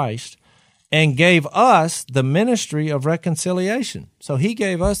through Christ and gave us the ministry of reconciliation. So he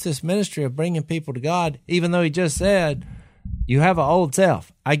gave us this ministry of bringing people to God, even though he just said, you have an old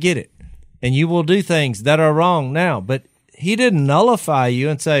self. I get it. And you will do things that are wrong now. But he didn't nullify you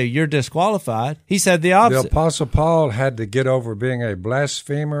and say you're disqualified. He said the The opposite. Apostle Paul had to get over being a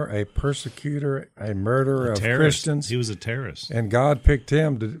blasphemer, a persecutor, a murderer of terrorist. Christians. He was a terrorist. And God picked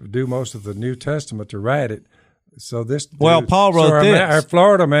him to do most of the New Testament, to write it. So this Well, Paul wrote our this. Our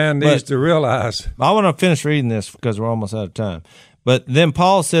Florida man needs But- to realize. I want to finish reading this because we're almost out of time. But then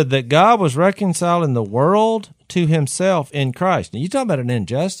Paul said that God was reconciling the world to himself in Christ. Now, you talk about an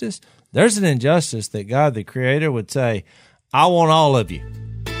injustice. There's an injustice that God, the Creator, would say, I want all of you.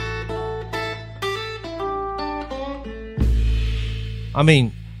 I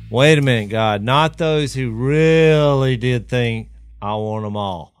mean, wait a minute, God. Not those who really did think, I want them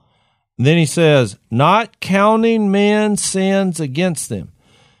all. And then he says, not counting men's sins against them.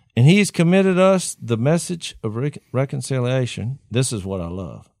 And he's committed us the message of reconciliation. This is what I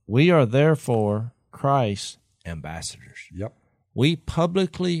love. We are therefore Christ's ambassadors. Yep. We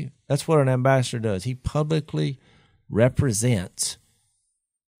publicly, that's what an ambassador does. He publicly represents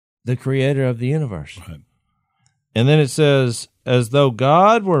the creator of the universe. Right. And then it says, as though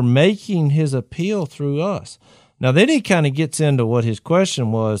God were making his appeal through us. Now, then he kind of gets into what his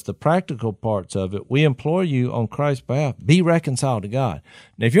question was, the practical parts of it. We implore you on Christ's behalf, be reconciled to God.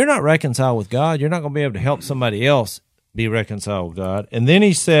 Now, if you're not reconciled with God, you're not going to be able to help somebody else be reconciled with God. And then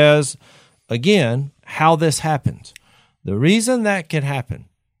he says, again, how this happens. The reason that can happen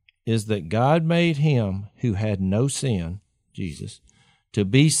is that God made him who had no sin, Jesus, to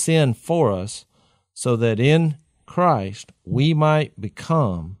be sin for us, so that in Christ we might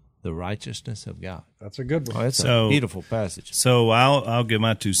become the righteousness of God. That's a good one. Oh, it's So- a beautiful passage. So I'll give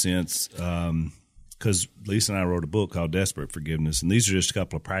my 2 cents because Lisa and I wrote a book called Desperate Forgiveness, and these are just a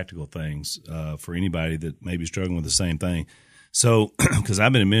couple of practical things for anybody that may be struggling with the same thing. So, because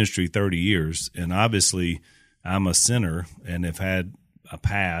I've been in ministry 30 years, and obviously I'm a sinner and have had a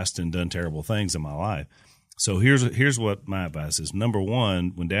past and done terrible things in my life. So here's what my advice is. Number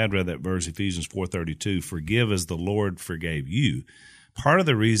one, when Dad read that verse, Ephesians 4:32, forgive as the Lord forgave you. Part of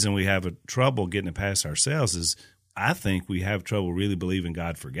the reason we have trouble getting it past ourselves is I think we have trouble really believing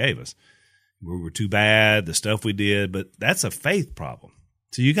God forgave us. We were too bad, the stuff we did, but that's a faith problem.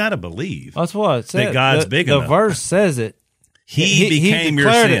 So you got to believe That's what it said. that God's big the enough. verse says it. He became your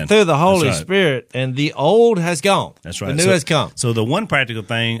declared sin it through the Holy That's right. Spirit, and the old has gone. That's right. The new has come. So the one practical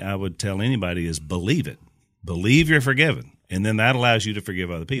thing I would tell anybody is believe it. Believe you're forgiven, and then that allows you to forgive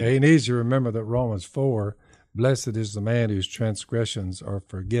other people. He needs to remember that Romans 4, blessed is the man whose transgressions are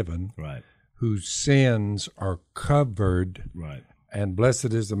forgiven, Right, whose sins are covered, right. and blessed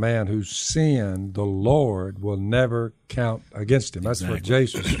is the man whose sin the Lord will never count against him. That's what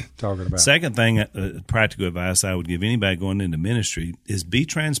Jase was talking about. Second thing, practical advice I would give anybody going into ministry is be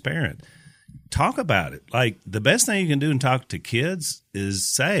transparent. Talk about it. Like the best thing you can do and talk to kids is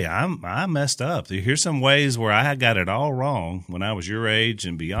say, I messed up. Here's some ways where I got it all wrong when I was your age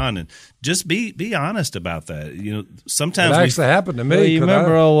and beyond. And just be honest about that. You know, sometimes It actually happened to me. Well, you 'cause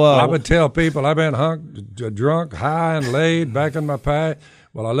remember, I would tell people I've been drunk, high, and laid back in my pie.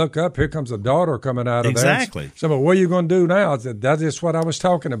 Well, I look up, here comes a daughter coming out of Exactly. there. So, but what are you going to do now? I said, that is what I was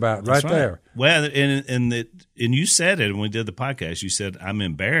talking about right there. Well, and you said it when we did the podcast. You said, I'm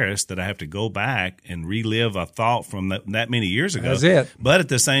embarrassed that I have to go back and relive a thought from that many years ago. That's it. But at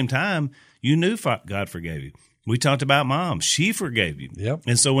the same time, you knew God forgave you. We talked about Mom. She forgave you. Yep.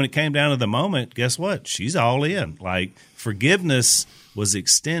 And so when it came down to the moment, guess what? She's all in. Like, forgiveness was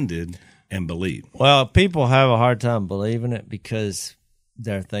extended and believed. Well, people have a hard time believing it because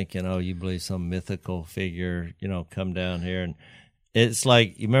they're thinking, oh, you believe some mythical figure, come down here. And it's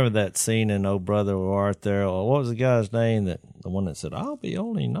like, you remember that scene in Oh Brother, Where Art Thou? Or what was the guy's name, the one that said, I'll be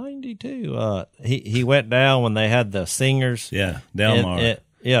only 92? He went down when they had the singers. Yeah, Delmar.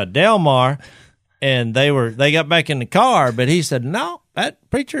 Delmar. And they got back in the car, but he said, no, that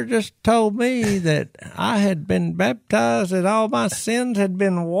preacher just told me that I had been baptized, that all my sins had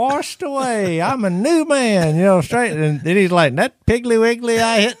been washed away. I'm a new man, straight. And then he's like, that Piggly Wiggly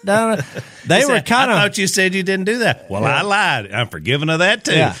I hit down. They were kind of. I thought you said you didn't do that. Well, I lied. I'm forgiven of that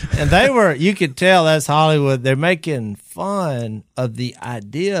too. Yeah. And you could tell that's Hollywood. They're making fun of the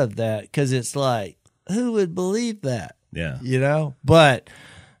idea of that because it's like, who would believe that? Yeah. But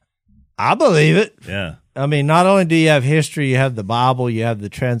I believe it. Yeah. I mean, not only do you have history, you have the Bible, you have the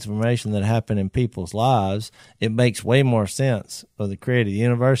transformation that happened in people's lives. It makes way more sense for the creator of the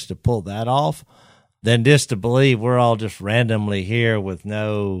universe to pull that off than just to believe we're all just randomly here with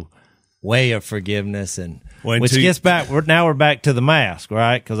no way of forgiveness. And which gets back, we're back to the mask,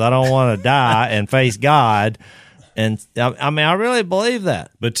 right? Because I don't want to die and face God. And I mean, I really believe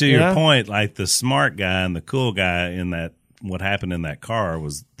that. But to your point, like the smart guy and the cool guy in that, what happened in that car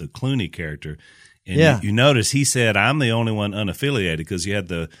was the Clooney character. And you notice he said, I'm the only one unaffiliated, because you had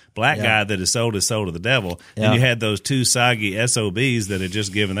the black guy that has sold his soul to the devil, and you had those two soggy SOBs that had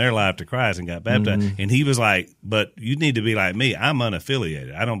just given their life to Christ and got baptized. Mm-hmm. And he was like, but you need to be like me. I'm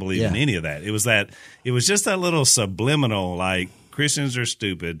unaffiliated. I don't believe in any of that. It was just that little subliminal, like, Christians are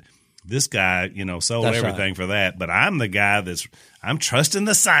stupid. This guy, sold everything for that. But I'm the guy I'm trusting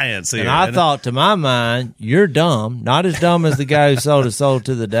the science here. And I thought, to my mind, you're dumb. Not as dumb as the guy who sold his soul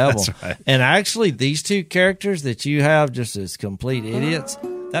to the devil. That's right. And actually, these two characters that you have just as complete idiots,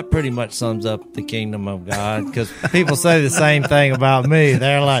 that pretty much sums up the kingdom of God. Because people say the same thing about me.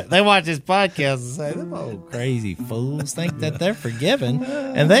 They're like, they watch this podcast and say, them old crazy fools think that they're forgiven.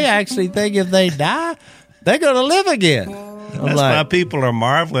 And they actually think if they die, they're going to live again. That's why people are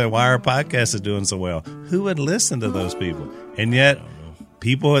marveling why our podcast is doing so well. Who would listen to those people? And yet,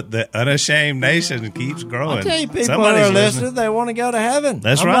 people at the Unashamed Nation keeps growing. I'll tell you, people who are listening, they want to go to heaven.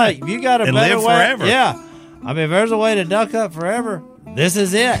 That's right. Like, you got a and better live way. Forever. Yeah. I mean, if there's a way to duck up forever, this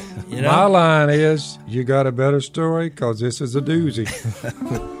is it. My line is, you got a better story, because this is a doozy.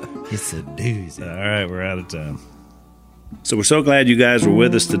 It's a doozy. All right, we're out of time. So we're so glad you guys were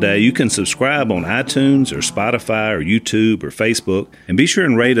with us today. You can subscribe on iTunes or Spotify or YouTube or Facebook, and be sure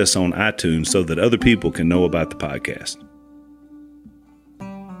and rate us on iTunes so that other people can know about the podcast.